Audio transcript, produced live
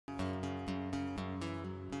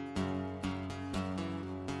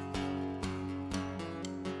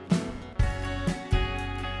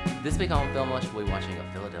This week on Film Lush, we'll be watching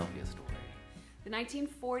A Philadelphia Story. The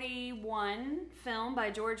 1941 film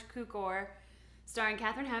by George Cukor, starring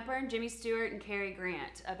Katharine Hepburn, Jimmy Stewart, and Cray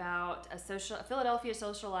Grant, about a Philadelphia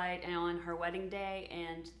socialite on her wedding day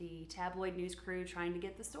and the tabloid news crew trying to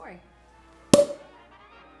get the story. A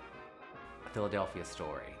Philadelphia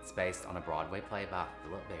Story. It's based on a Broadway play by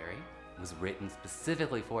Philip Barry. It was written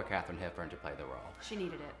specifically for Katharine Hepburn to play the role. She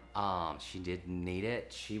needed it. She did need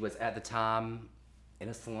it. She was at the time in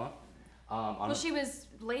a slump. Well, she was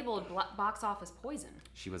labeled box office poison.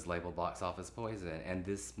 She was labeled box office poison, and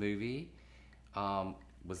this movie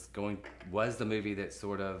was the movie that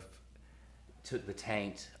sort of took the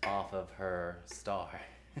taint off of her star.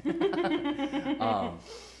 It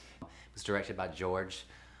was directed by George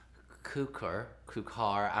Cukor.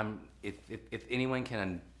 If anyone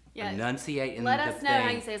can enunciate in let us know how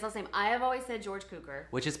you say his last name. I have always said George Cukor,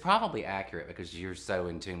 which is probably accurate because you're so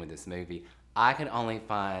in tune with this movie. I can only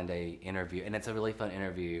find an interview, and it's a really fun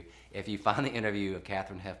interview. If you find the interview of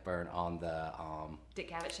Katharine Hepburn on the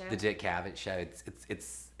Dick Cavett show,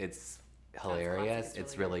 it's hilarious.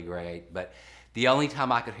 It's really great. But the only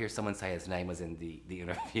time I could hear someone say his name was in the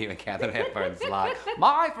interview, and Katharine Hepburn's like,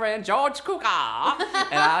 "My friend George Cukor,"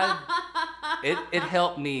 and it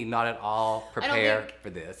helped me not at all prepare for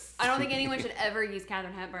this. I don't think anyone should ever use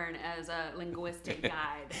Katharine Hepburn as a linguistic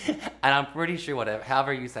guide. And I'm pretty sure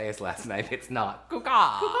however you say his last name, it's not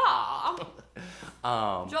Cukor.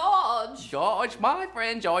 George, my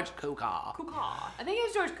friend George Cukor. I think it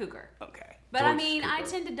was George Cukor. Okay. But George I mean, Cukor. I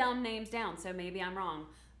tend to dumb names down, so maybe I'm wrong.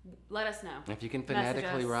 Let us know. If you can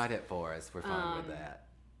phonetically write it for us, we're fine with that.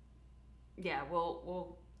 Yeah,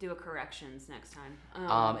 we'll do a corrections next time.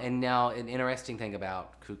 And now an interesting thing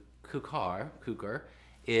about Cukor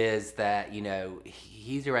is that, you know,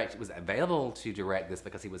 was available to direct this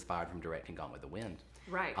because he was fired from directing Gone with the Wind.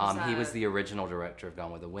 Right. He was the original director of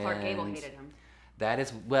Gone with the Wind. Clark Gable hated him. That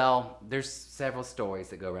is, well, there's several stories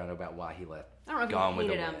that go around about why he left Gone with the Wind. I don't know if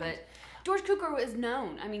he hated him, but George Cukor is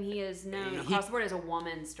known. I mean, he is known across the board as a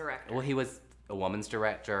woman's director. Well, he was a woman's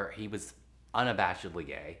director. He was unabashedly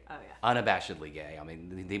gay. Oh, yeah. Unabashedly gay. I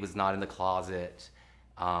mean, he was not in the closet.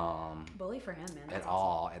 Bully for him, man. At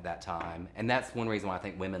all at that time. And that's one reason why I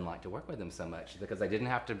think women like to work with him so much, because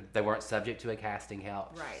they weren't subject to a casting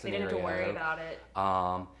couch Right, scenario. They didn't have to worry about it.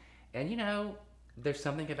 And you know, there's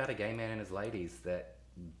something about a gay man and his ladies that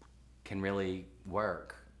can really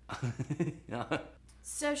work.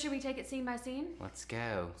 So should we take it scene by scene? Let's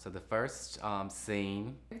go. So the first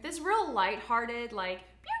scene. This real lighthearted, like,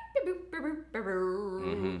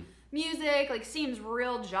 music, like, seems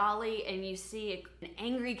real jolly, and you see an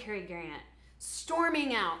angry Cary Grant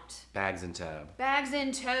storming out. Bags in tow. Bags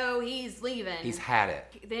in tow, he's leaving. He's had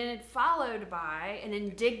it. Then followed by an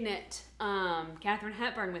indignant Katharine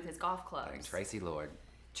Hepburn with his golf clubs. Tracy Lord,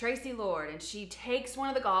 and she takes one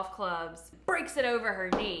of the golf clubs, breaks it over her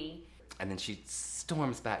knee. And then she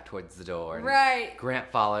storms back towards the door. And right.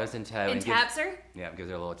 Grant follows in tow. And taps her. Yeah,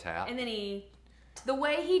 gives her a little tap. And then the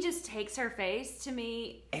way he just takes her face, to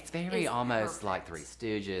me, it's very almost like Three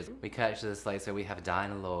Stooges. We cut to this place where we have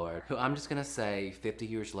Dinah Lord, who I'm just going to say 50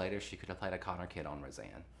 years later, she could have played a Connor kid on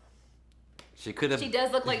Roseanne. She could have. She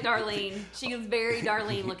does look like Darlene. She was very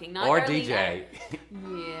Darlene looking. Not or Darlene DJ.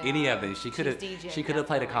 Yeah. Any of them. She could have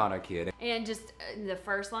played a Connor kid. And just the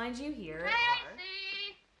first lines you hear are...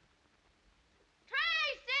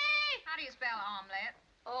 How do you spell omelet?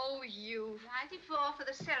 Oh, you. 94 for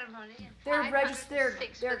the ceremony.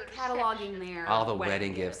 They're cataloging their all the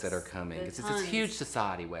wedding gifts that are coming. It's a huge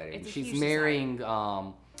society wedding. She's marrying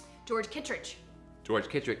George Kittredge. George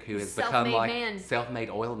Kittredge, who has become like self-made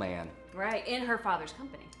oil man. Right, in her father's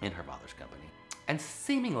company. And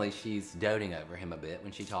seemingly she's doting over him a bit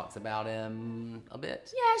when she talks about him a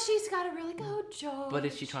bit. Yeah, she's got a really good George. But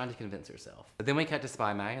is she trying to convince herself? But then we cut to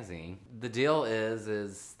Spy Magazine. The deal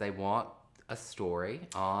is they want a story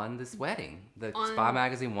on this wedding. The Spy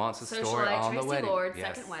Magazine wants a story on the wedding. Lord,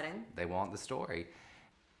 second wedding. They want the story.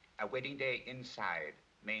 A wedding day inside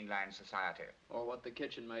mainline society. Or what the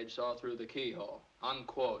kitchen maid saw through the keyhole.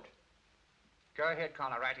 Unquote. Go ahead,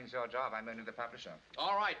 Connor. Writing's your job. I'm only the publisher.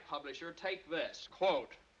 All right, publisher, take this.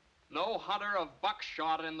 Quote, no hunter of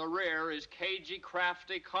buckshot in the rear is cagey,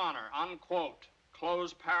 crafty Connor. Unquote.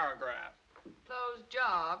 Close paragraph. Closed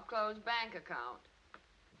job, closed bank account.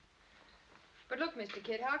 But look, Mr.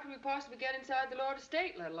 Kidd, how can we possibly get inside the Lord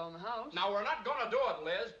estate, let alone the house? Now, we're not gonna do it,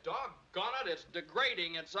 Liz. Doggone it, it's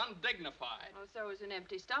degrading, it's undignified. Oh, so is an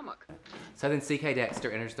empty stomach. So then C.K. Dexter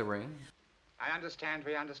enters the room. I understand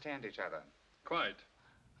we understand each other. Quite.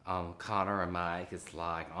 Connor and Mike is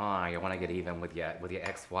like, oh, you want to get even with your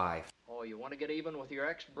ex-wife. Oh, you want to get even with your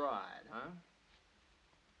ex-bride, huh?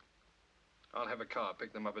 I'll have a car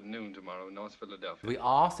pick them up at noon tomorrow in North Philadelphia. We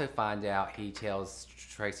also find out he tells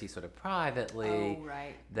Tracy sort of privately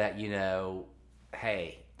that, you know,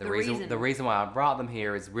 hey, the reason why I brought them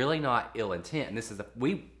here is really not ill intent. And this is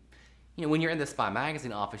you know, when you're in the spy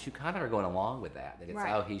magazine office, you kind of are going along with that it's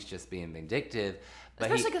oh, he's just being vindictive. But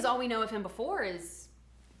especially because all we know of him before is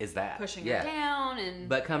that pushing her down and.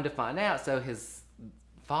 But come to find out, so his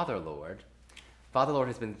Father Lord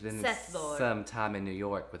has been some time in New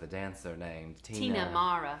York with a dancer named Tina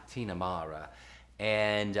Mara.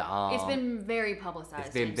 And it's been very publicized.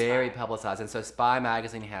 It's been very publicized. And so Spy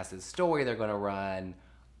Magazine has this story they're going to run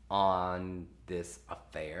on this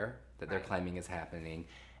affair that they're claiming is happening.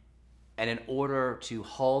 And in order to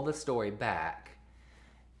hold the story back,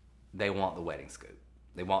 they want the wedding scoop.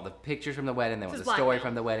 They want the pictures from the wedding. They want the story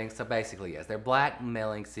from the wedding. So basically, yes, they're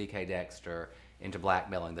blackmailing C.K. Dexter into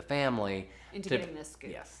blackmailing the family. Into getting this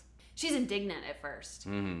scoop. Yes. She's indignant at first.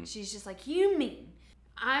 Mm-hmm. She's just like, you mean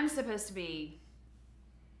I'm supposed to be...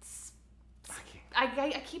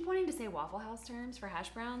 I keep wanting to say Waffle House terms for hash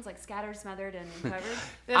browns, like scattered, smothered, and covered.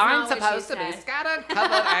 I'm supposed to be scattered,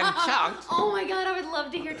 covered, and chunked. Oh my God, I would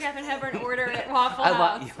love to hear Katharine Hepburn order at Waffle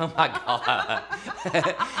House. Oh my God.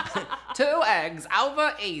 2 eggs,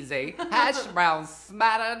 over easy, hash browns,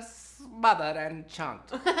 smothered, and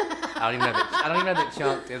chunked. I don't even know that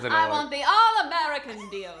chunked is an order. I want the all-American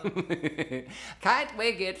deal. Can't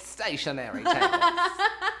we get stationary tables?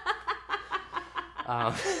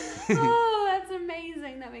 Oh, that's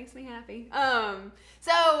amazing. That makes me happy.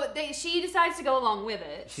 So she decides to go along with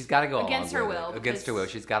it. She's got to go against her will. Against her will.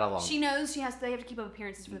 She's got to along. She knows they have to keep up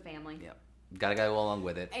appearances for the family. Yeah, got to go along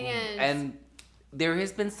with it. And there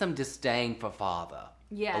has been some disdain for Father.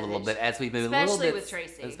 Yeah, a little bit as we move. Especially with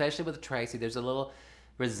Tracy. Especially with Tracy, there's a little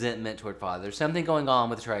resentment toward Father. There's something going on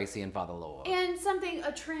with Tracy and Father Lord. And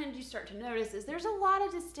a trend you start to notice is there's a lot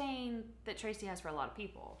of disdain that Tracy has for a lot of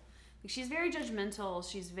people. She's very judgmental.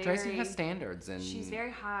 Tracy has standards, and she's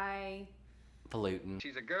very highfalutin.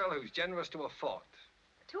 She's a girl who's generous to a fault.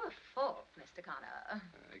 To a fault, Mr. Connor.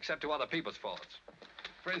 Except to other people's faults.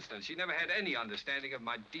 For instance, she never had any understanding of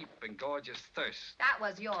my deep and gorgeous thirst. That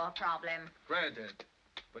was your problem. Red did.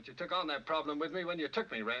 But you took on that problem with me when you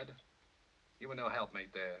took me, Red. You were no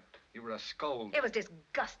helpmate there. You were a scold. It was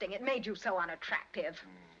disgusting. It made you so unattractive.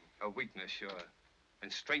 A weakness, sure.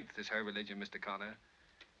 And strength is her religion, Mr. Connor.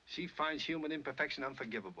 She finds human imperfection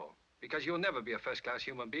unforgivable. Because you'll never be a first-class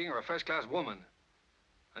human being or a first-class woman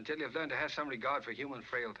until you've learned to have some regard for human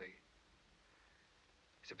frailty.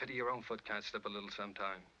 It's a pity your own foot can't slip a little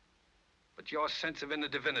sometime. But your sense of inner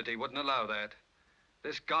divinity wouldn't allow that.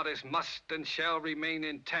 This goddess must and shall remain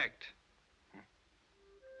intact.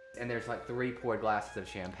 And there's like 3 poured glasses of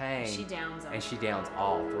champagne. She downs them. And she downs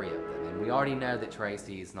all 3 of them. And we already know that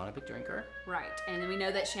Tracy's not a big drinker. Right. And then we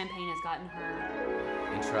know that champagne has gotten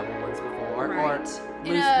her in trouble once before. Right.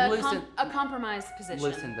 Or a compromised position.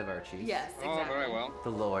 Loosen the virtues. Yes, exactly. Oh, very well. The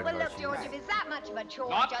Lord Well, virtues. look, George, if it's that much of a chore...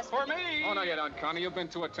 Not for me! Oh, no, you don't, Connie. You've been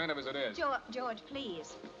too attentive as it is. George,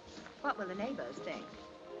 please. What will the neighbors think?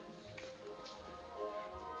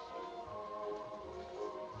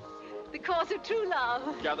 Because of true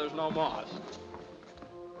love. Yeah, there's no moss. This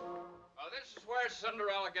is where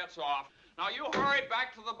Cinderella gets off. Now, you hurry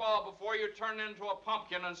back to the ball before you turn into a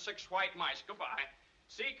pumpkin and 6 white mice. Goodbye.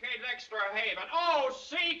 C.K. Dexter Haven. Oh,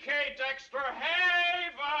 C.K. Dexter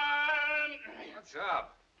Haven! What's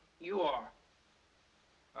up? You are.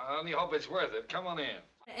 I only hope it's worth it. Come on in.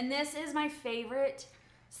 And this is my favorite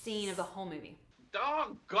scene of the whole movie.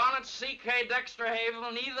 Doggone it, C.K. Dexter Haven.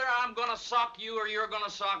 Either I'm gonna sock you or you're gonna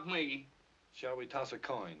sock me. Shall we toss a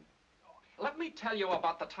coin? Let me tell you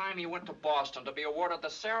about the time he went to Boston to be awarded the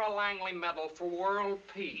Sarah Langley Medal for World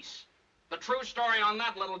Peace. The true story on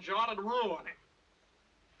that little jaunt would ruin him.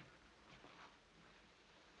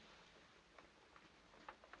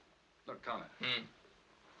 Look, Connor.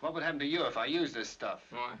 What would happen to you if I used this stuff?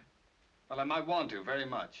 Why? Well, I might want to, very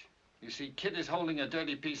much. You see, Kit is holding a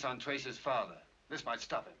dirty piece on Trace's father. This might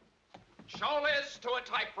stop him. Show Liz to a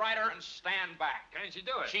typewriter and stand back. Can't she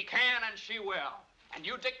do it? She can and she will. And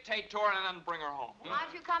you dictate to her and then bring her home.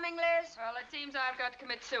 Aren't you coming, Liz? Well, it seems I've got to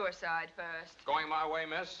commit suicide first. Going my way,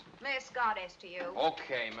 miss? Miss Goddess to you.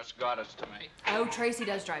 Okay, Miss Goddess to me. Oh, Tracy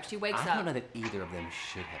does drive. She wakes up. I don't know that either of them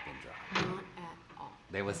should have been driving. Not at all.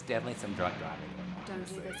 There was definitely some drunk driving going on. Don't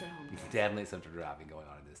do this at home. Definitely some drunk driving going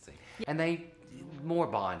on in this scene. And they more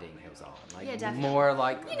bonding goes on. Like, Yeah, definitely. more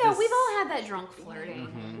like You know, this- we've all had that drunk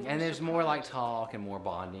flirting. and there's more like talk and more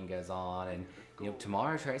bonding goes on. And you know,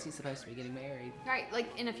 tomorrow Tracy's supposed to be getting married. Right,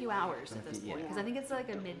 like in a few hours at this Yeah. point, because I think it's like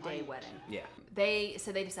a midday wedding. Yeah. They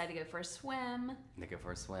decide to go for a swim, They go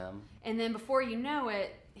for a swim, and then before you know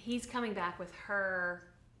it, he's coming back with her.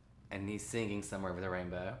 and he's singing "Somewhere Over the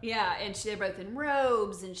Rainbow." Yeah, and they're both in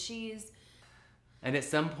robes, and she's. And at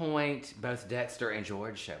some point, both Dexter and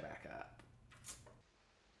George show back up.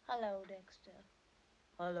 Hello, Dexter.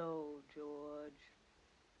 Hello, George.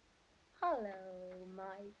 Hello,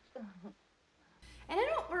 Mike. And I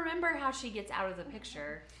don't remember how she gets out of the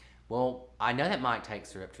picture. Well, I know that Mike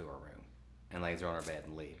takes her up to her room and lays her on her bed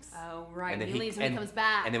and leaves. Oh, right. And then he leaves when he comes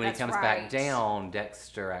back. And then when That's he comes right. back down,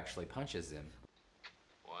 Dexter actually punches him.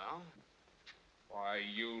 Well, why,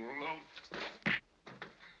 you lump.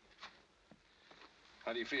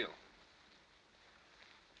 How do you feel?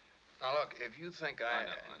 Now, look, if you think I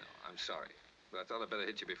know. I'm sorry. But I thought I'd better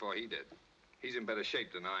hit you before he did. He's in better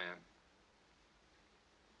shape than I am.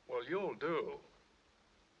 Well, you'll do.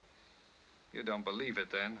 You don't believe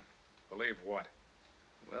it, then? Believe what?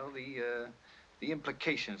 Well, the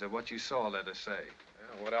implications of what you saw, let us say.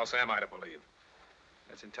 Yeah, what else am I to believe?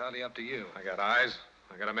 That's entirely up to you. I got eyes.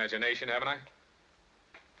 I got imagination, haven't I?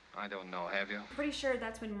 I don't know, have you? Pretty sure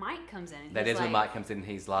that's when Mike comes in. And That he's is when like- Mike comes in. And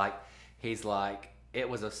he's like, it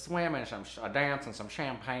was a swim and a dance and some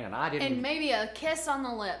champagne, and I didn't. And maybe a kiss on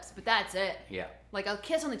the lips, but that's it. Yeah. Like a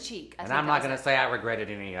kiss on the cheek. And I'm not going to say I regretted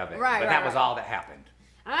any of it. Right, but right, that was right. all that happened.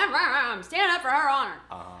 I'm standing up for her honor.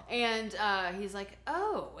 Uh-huh. And he's like,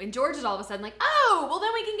 oh. And George is all of a sudden like, oh, well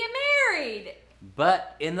then we can get married.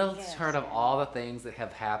 But in the turn of all the things that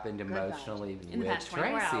have happened emotionally In the with past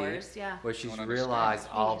 24 Tracy, hours, yeah. where she's Don't realized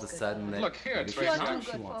understand. all of a sudden that Look here, maybe she's Tracy. not You're who too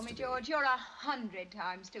she good for wants me, to be. George. You're 100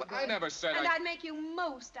 times too But good. I never said And I... I'd make you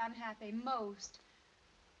most unhappy, most.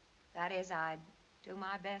 That is, I'd do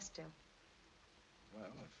my best to. Well,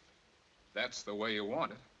 if that's the way you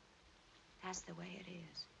want it. That's the way it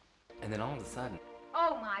is. And then all of a sudden,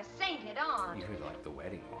 Oh, my sainted aunt. you hear like the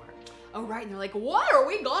wedding march. Oh, right. And they're like, what are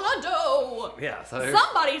we gonna do? Yeah, so there's,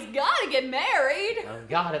 Somebody's gotta get married. oh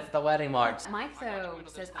God, it's the wedding march. Mike, though,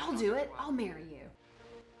 says, I'll do it. I'll marry you.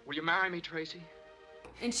 Will you marry me, Tracy?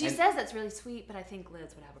 And she And- says that's really sweet, but I think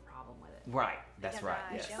Liz would have a problem with it. Right, that's right.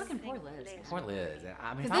 I Yes. don't Fucking poor think Liz. Poor Liz.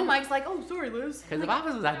 I mean, Because then Mike's like, oh, sorry, Liz. because if I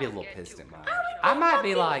was, I'd be a little pissed at Mike. I might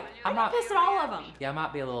be like, I'm I'm not. pissed at all of them. Yeah, I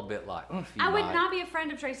might be a little bit like. "Oof, you I would Mike." not be a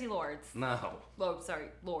friend of Tracy Lord's. No. Oh, sorry,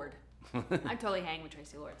 Lord. I'd totally hang with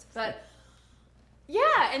Tracy Lords. But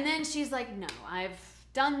yeah, and then she's like, no, I've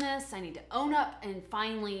done this. I need to own up and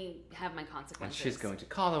finally have my And consequences. she's going to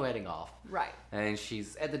call the wedding off. Right. And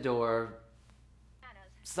she's at the door.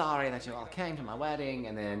 Sorry that you all came to my wedding.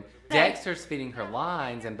 And then Dexter's feeding her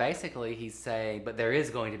lines, and basically he's saying, but there is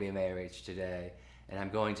going to be a marriage today, and I'm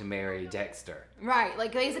going to marry Dexter. Right.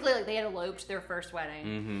 Like, basically, like, they had eloped their first wedding.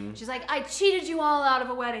 Mm-hmm. She's like, I cheated you all out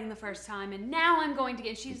of a wedding the first time, and now I'm going to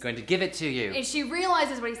get... He's going to give it to you. And she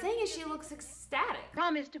realizes what he's saying, and she looks ecstatic.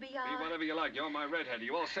 Promise to be Be whatever you like. You're my redhead.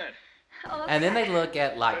 You all set? And then they look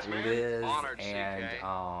at like Yes, ma'am. Liz Honored, and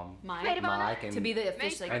CK. Mike and to be the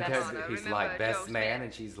official, like, and best, he's Remember like best Joe's man, man.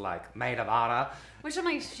 and she's like maid of honor. which I'm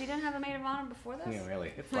like, she didn't have a maid of honor before this? Yeah,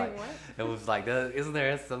 really. It's Like like what? it was like, isn't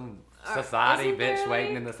there some society isn't there, bitch waiting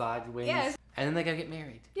like- in the side wings? Yes. And then they go get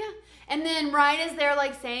married. Yeah. And then right as they're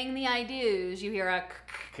like saying the I do's, you hear a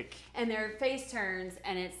and their face turns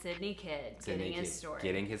and it's Sydney Kid getting his story.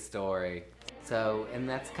 Getting his story. So, and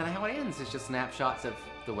that's kind of how it ends. It's just snapshots of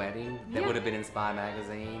the wedding that Yeah. would have been in Spy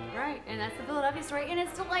Magazine. Right, and that's the Philadelphia story, and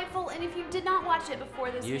it's delightful. And if you did not watch it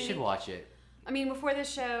before this, You movie- should watch it. I mean, before this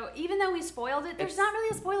show, even though we spoiled it, there's It's- not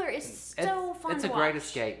really a spoiler. It's so fun. It's to a great watch.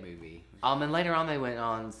 escape movie. And later on they went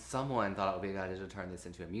on, someone thought it would be a good idea to turn this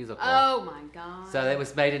into a musical. Oh my god! So it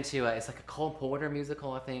was made into it's like a Cole Porter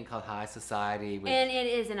musical, I think, called High Society with, and it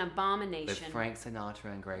is an with abomination. Frank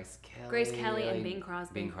Sinatra and Grace Kelly. Grace Kelly and Bing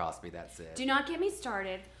Crosby. Bing Crosby, that's it. Do not get me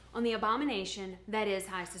started on the abomination that is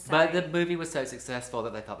High But Society. the movie was so successful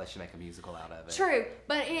that they thought they should make a musical out of it. True,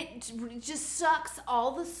 but it just sucks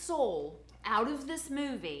all the soul out of this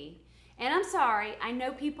movie. And I'm sorry, I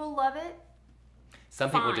know people love it. Some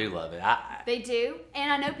people Fine. do love it. They do,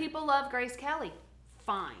 and I know people love Grace Kelly.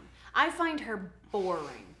 Fine. I find her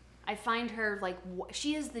boring. I find her like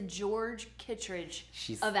she is the George Kittredge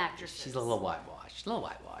of actresses. She's a little whitewashed.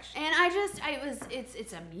 And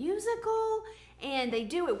it's a musical, and they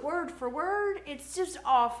do it word for word. It's just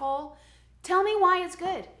awful. Tell me why it's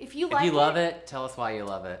good. If you like If you love it, tell us why you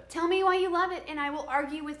love it. tell me why you love it, and I will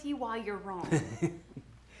argue with you why you're wrong.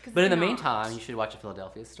 But in the not. meantime, you should watch A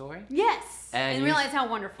Philadelphia Story. Yes, And and you realize how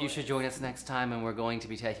wonderful You it should is. join us next time, and we're going to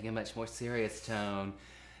be taking a much more serious tone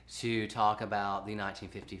to talk about the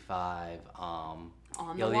 1955 On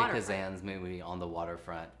the Elia Waterfront. Kazan's movie On the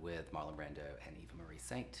Waterfront with Marlon Brando and Eva Marie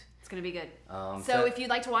Saint. It's going to be good. So So if you'd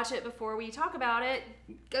like to watch it before we talk about it,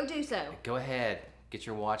 go do so. Go ahead, get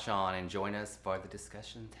your watch on, and join us for the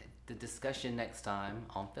discussion next time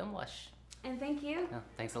on Film Lush. And thank you. Yeah,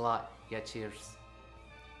 thanks a lot. Yeah, cheers.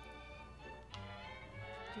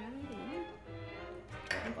 Do you have anything in there?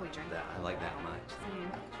 I think we drank That, I like that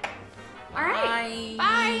much. All right.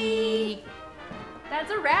 Bye.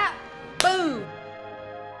 That's a wrap. Boom.